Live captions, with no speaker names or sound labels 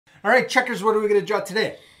All right, checkers, what are we going to draw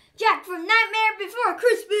today? Jack from Nightmare Before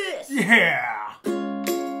Christmas. Yeah.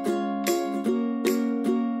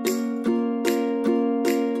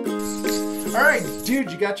 All right,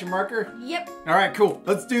 dude, you got your marker? Yep. All right, cool.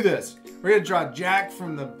 Let's do this. We're going to draw Jack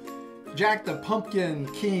the Pumpkin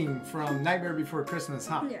King from Nightmare Before Christmas,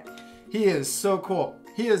 huh? Yeah. He is so cool.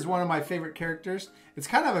 He is one of my favorite characters. It's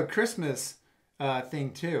kind of a Christmas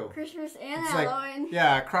thing too. Christmas and It's Halloween. like,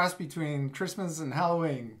 yeah, a cross between Christmas and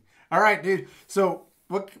Halloween. All right, dude. So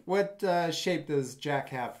what shape does Jack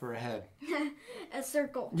have for a head? A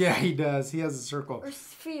circle. Yeah, he does. He has a circle. Or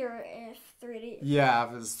sphere if 3D. Yeah,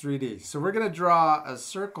 if it's 3D. So we're going to draw a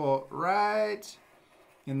circle right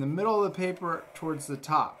in the middle of the paper towards the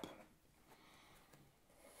top.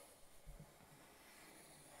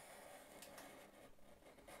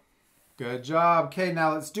 Good job. Okay,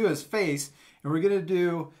 now let's do his face. And we're going to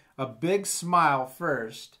do a big smile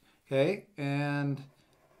first. Okay, and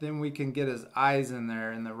then we can get his eyes in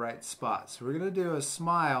there in the right spot. So we're going to do a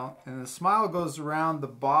smile. And the smile goes around the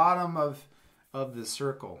bottom of the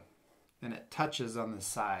circle. And it touches on the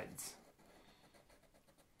sides.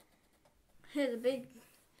 He has a big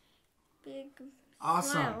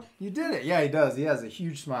Awesome. smile. You did it. Yeah, he does. He has a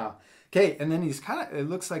huge smile. Okay, and then he's it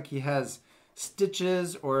looks like he has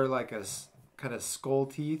stitches or like a kind of skull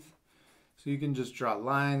teeth. So you can just draw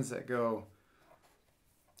lines that go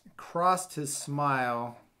across his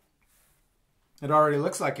smile. It already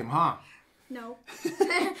looks like him, huh? No.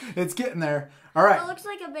 It's getting there. All right. It looks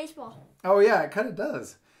like a baseball. Oh, yeah, it kind of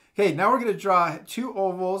does. Okay, now we're going to draw two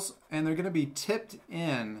ovals, and they're going to be tipped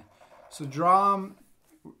in. So draw them.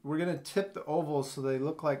 We're going to tip the ovals so they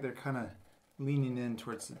look like they're kind of leaning in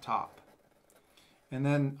towards the top. And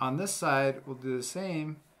then on this side, we'll do the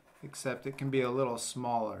same, except it can be a little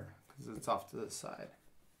smaller because it's off to the side.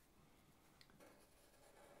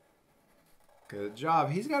 Good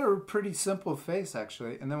job. He's got a pretty simple face,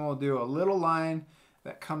 actually. And then we'll do a little line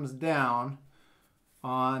that comes down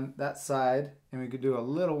on that side. And we could do a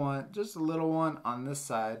little one, just a little one on this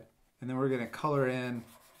side. And then we're going to color in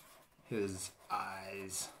his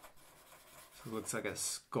eyes. So it looks like a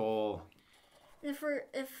skull. If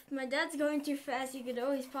my dad's going too fast, you could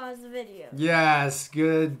always pause the video. Yes,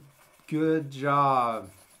 good job.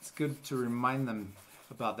 It's good to remind them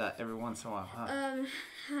about that every once in a while, huh?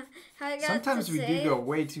 How I got Sometimes to we say do go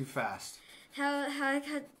way too fast. How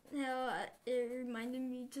it reminded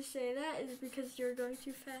me to say that is because you're going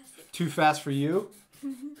too fast. Too fast for you?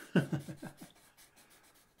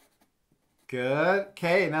 Good.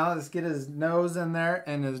 Okay, now let's get his nose in there,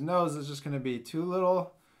 and his nose is just going to be two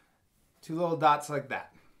little dots like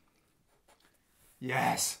that.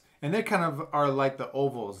 Yes. And they kind of are like the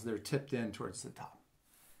ovals. They're tipped in towards the top.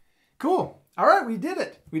 Cool. All right, we did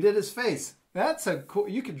it. We did his face. That's a cool,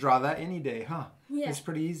 you could draw that any day, huh? Yeah. It's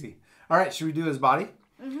pretty easy. All right, should we do his body?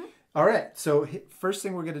 Mm-hmm. All right, so first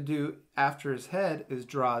thing we're going to do after his head is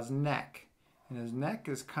draw his neck. And his neck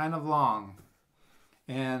is kind of long.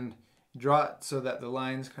 And draw it so that the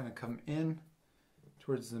lines kind of come in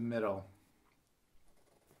towards the middle.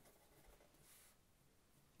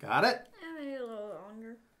 Got it? I made it a little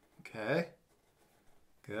longer. Okay.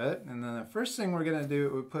 Good. And then the first thing we're going to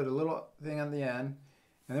do, we put a little thing on the end.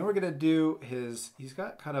 And then we're going to do he's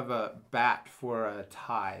got kind of a bat for a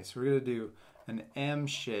tie. So we're going to do an M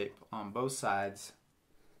shape on both sides.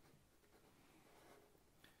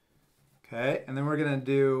 Okay. And then we're going to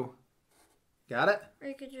do, got it? Or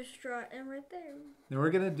you could just draw M right there. Then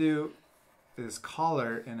we're going to do this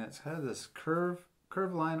collar, and it's kind of this curve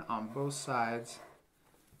line on both sides.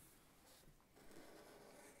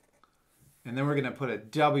 And then we're going to put a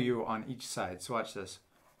W on each side. So watch this.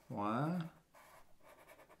 One.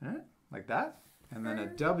 Like that. And then a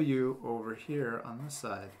W over here on this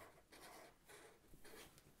side.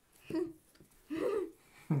 And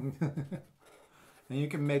you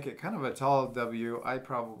can make it kind of a tall W. I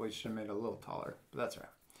probably should have made it a little taller, but that's right.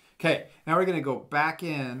 Okay, now we're going to go back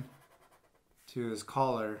in to his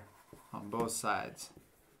collar on both sides.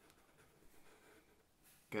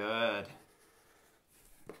 Good.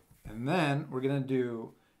 And then we're going to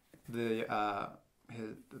do the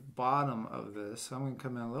bottom of this. So I'm going to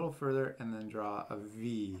come in a little further and then draw a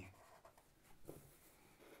V.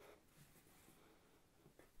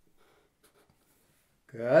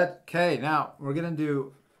 Good. Okay, now we're going to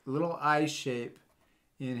do a little eye shape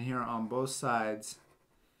in here on both sides.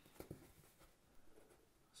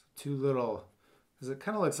 So two little, because it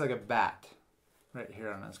kind of looks like a bat right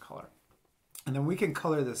here on his collar. And then we can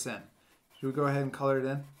color this in. Should we go ahead and color it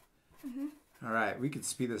in? Mm-hmm. All right, we could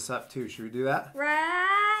speed this up too. Should we do that?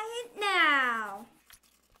 Right now.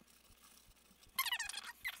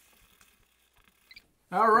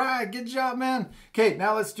 All right, good job, man. Okay,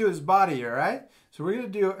 now let's do his body, all right? So we're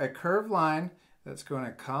going to do a curved line that's going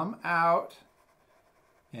to come out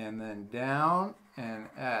and then down and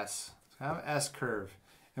S. So have an S curve.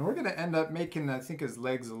 And we're going to end up making, I think, his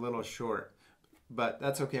legs a little short. But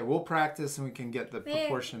that's okay. We'll practice and we can get the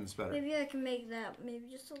proportions better. Maybe I can make that maybe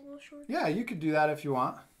just a little shorter. Yeah, you could do that if you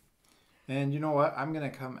want. And you know what? I'm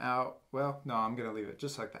going to come out, well, no, I'm going to leave it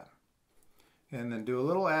just like that. And then do a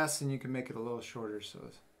little S and you can make it a little shorter. So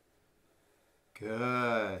it's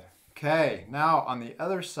good. Okay, now on the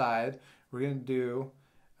other side, we're going to do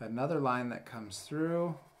another line that comes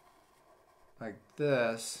through like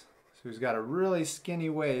this. So he's got a really skinny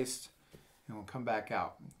waist. And we'll come back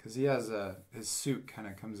out because he has his suit kind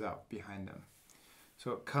of comes out behind him.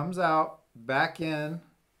 So it comes out, back in,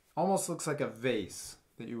 almost looks like a vase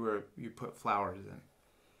that you put flowers in.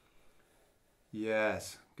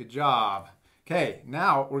 Yes, good job. Okay,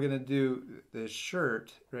 now we're going to do this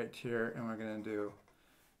shirt right here, and we're going to do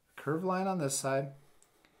a curved line on this side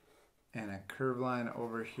and a curved line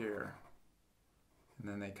over here. And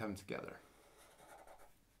then they come together.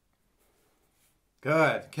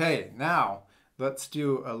 Good. Okay, now let's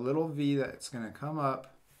do a little V that's going to come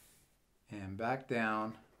up and back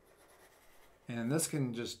down. And this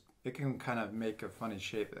can it can kind of make a funny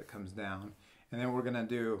shape that comes down. And then we're going to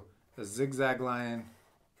do a zigzag line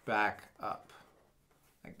back up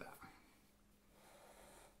like that.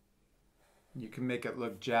 You can make it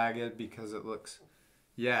look jagged because it looks,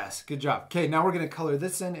 yes, good job. Okay, now we're going to color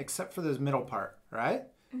this in except for this middle part, right?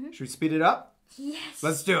 Mm-hmm. Should we speed it up? Yes.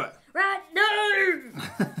 Let's do it. Right now.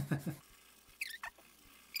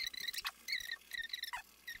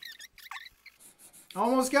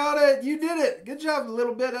 Almost got it. You did it. Good job. A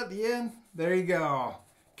little bit at the end. There you go.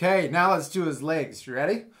 Okay, now let's do his legs. You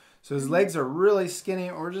ready? So his legs are really skinny.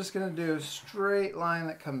 We're just going to do a straight line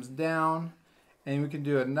that comes down. And we can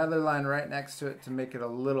do another line right next to it to make it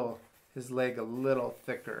his leg a little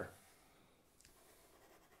thicker.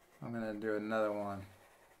 I'm going to do another one.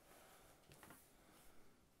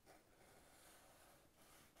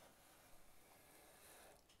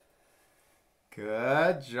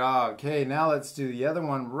 Good job. Okay, now let's do the other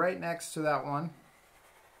one right next to that one.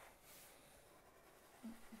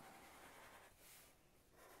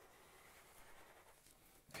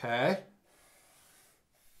 Okay.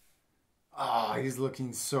 Oh, he's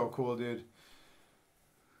looking so cool, dude.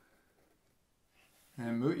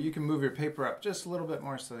 And you can move your paper up just a little bit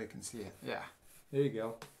more so they can see it. Yeah, there you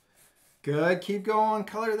go. Good. Keep going.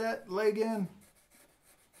 Color that leg in.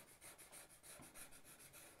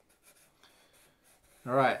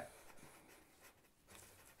 All right.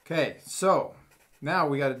 Okay, so now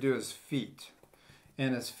we got to do his feet.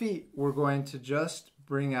 And his feet, we're going to just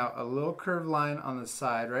bring out a little curved line on the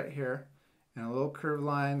side right here. And a little curved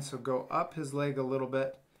line, so go up his leg a little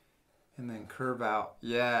bit and then curve out.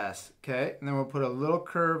 Yes, okay. And then we'll put a little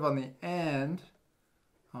curve on the end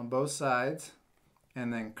on both sides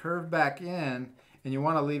and then curve back in. And you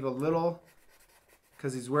want to leave a little,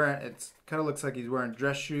 because he's wearing, it kind of looks like he's wearing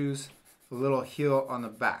dress shoes, a little heel on the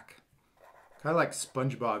back. Kind of like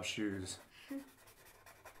SpongeBob shoes.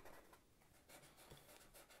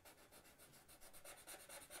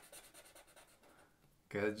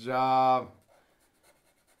 Good job.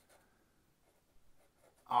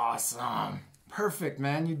 Awesome. Perfect,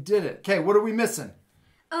 man. You did it. Okay, what are we missing?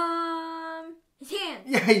 His hands.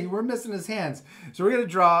 Yeah, we're missing his hands. So we're going to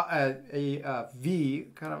draw a V,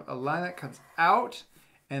 kind of a line that comes out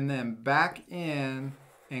and then back in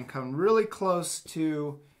and come really close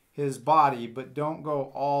to his body, but don't go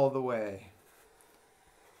all the way.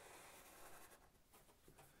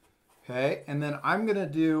 Okay, and then I'm going to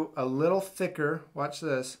do a little thicker, watch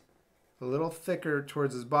this, a little thicker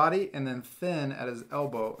towards his body and then thin at his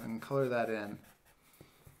elbow and color that in.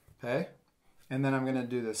 Okay, and then I'm going to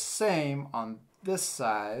do the same on this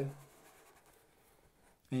side.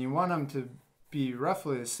 And you want them to be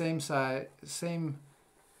roughly the same size,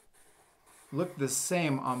 look the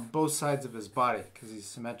same on both sides of his body because he's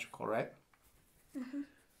symmetrical, right? Mm-hmm.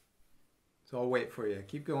 So I'll wait for you.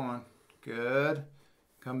 Keep going. Good.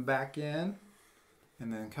 Come back in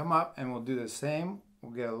and then come up and we'll do the same.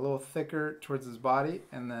 We'll get a little thicker towards his body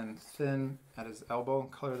and then thin at his elbow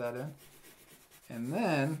and color that in. And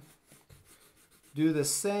then do the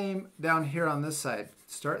same down here on this side.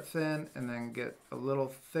 Start thin and then get a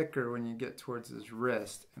little thicker when you get towards his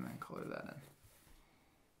wrist and then color that in.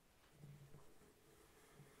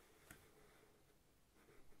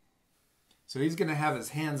 So he's going to have his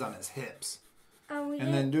hands on his hips.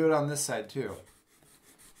 And then do it on this side too.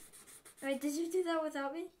 Wait, did you do that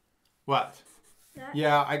without me? What? That?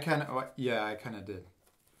 Yeah, I kind of did.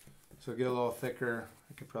 So get a little thicker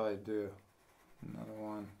I could probably do another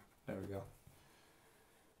one. There we go.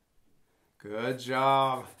 Good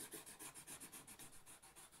job.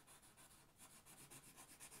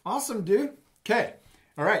 Awesome, dude. Okay.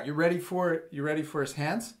 All right, you ready for his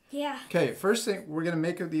hands? Yeah. Okay, first thing, we're going to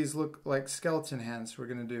make these look like skeleton hands. We're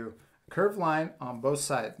going to do a curved line on both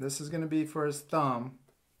sides. This is going to be for his thumb.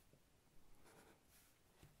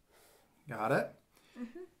 Got it?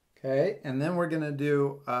 Mm-hmm. Okay, and then we're going to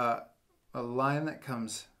do a line that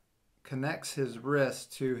connects his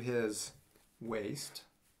wrist to his waist.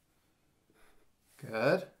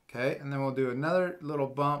 Good. Okay, and then we'll do another little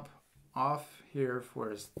bump off here for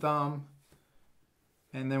his thumb.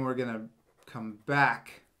 And then we're going to come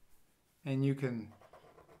back and you can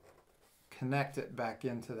connect it back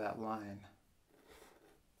into that line.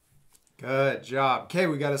 Good job. Okay,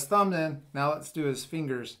 we got his thumb in. Now let's do his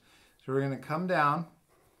fingers. So we're going to come down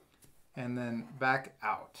and then back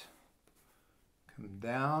out. Come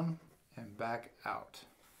down and back out.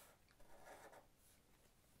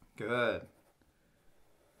 Good.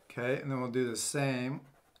 Okay, and then we'll do the same.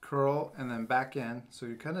 Curl and then back in. So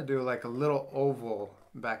you kind of do like a little oval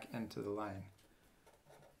back into the line.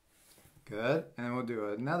 Good. And then we'll do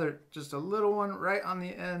another, just a little one right on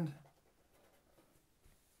the end.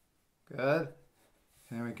 Good.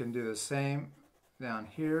 And then we can do the same down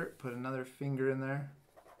here. Put another finger in there.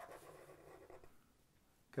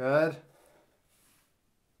 Good.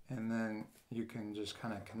 And then you can just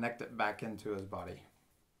kind of connect it back into his body.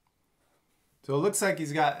 So it looks like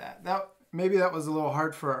he's got that. Maybe that was a little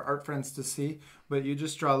hard for our art friends to see, but you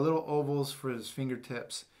just draw little ovals for his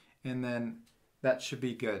fingertips, and then that should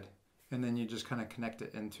be good. And then you just kind of connect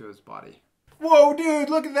it into his body. Whoa, dude,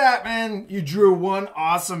 look at that, man. You drew one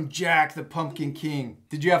awesome Jack the Pumpkin King.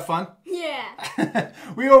 Did you have fun? Yeah.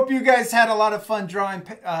 We hope you guys had a lot of fun drawing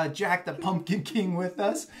Jack the Pumpkin King with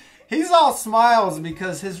us. He's all smiles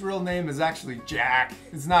because his real name is actually Jack.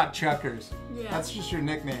 It's not Chuckers. Yeah. That's just your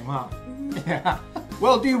nickname, huh? Mm-hmm. Yeah.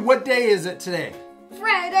 Well, dude, what day is it today?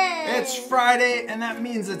 Friday. It's Friday, and that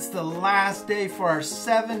means it's the last day for our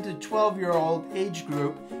 7 to 12-year-old age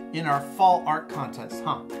group in our fall art contest,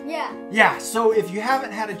 huh? Yeah. Yeah, so if you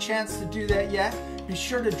haven't had a chance to do that yet, be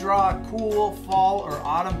sure to draw a cool fall or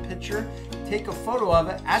autumn picture, take a photo of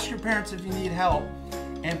it, ask your parents if you need help,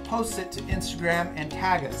 and post it to Instagram and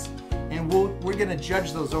tag us. And we're gonna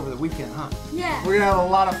judge those over the weekend, huh? Yeah. We're gonna have a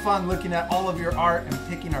lot of fun looking at all of your art and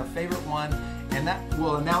picking our favorite one, and that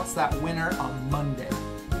we'll announce that winner on Monday.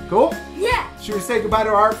 Cool? Yeah. Should we say goodbye to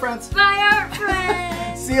our art friends? Bye, art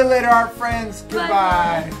friends. See you later, art friends.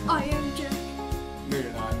 Goodbye. I am Jack. No,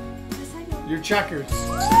 you're not. Yes, I know. You're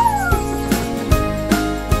Chuckers.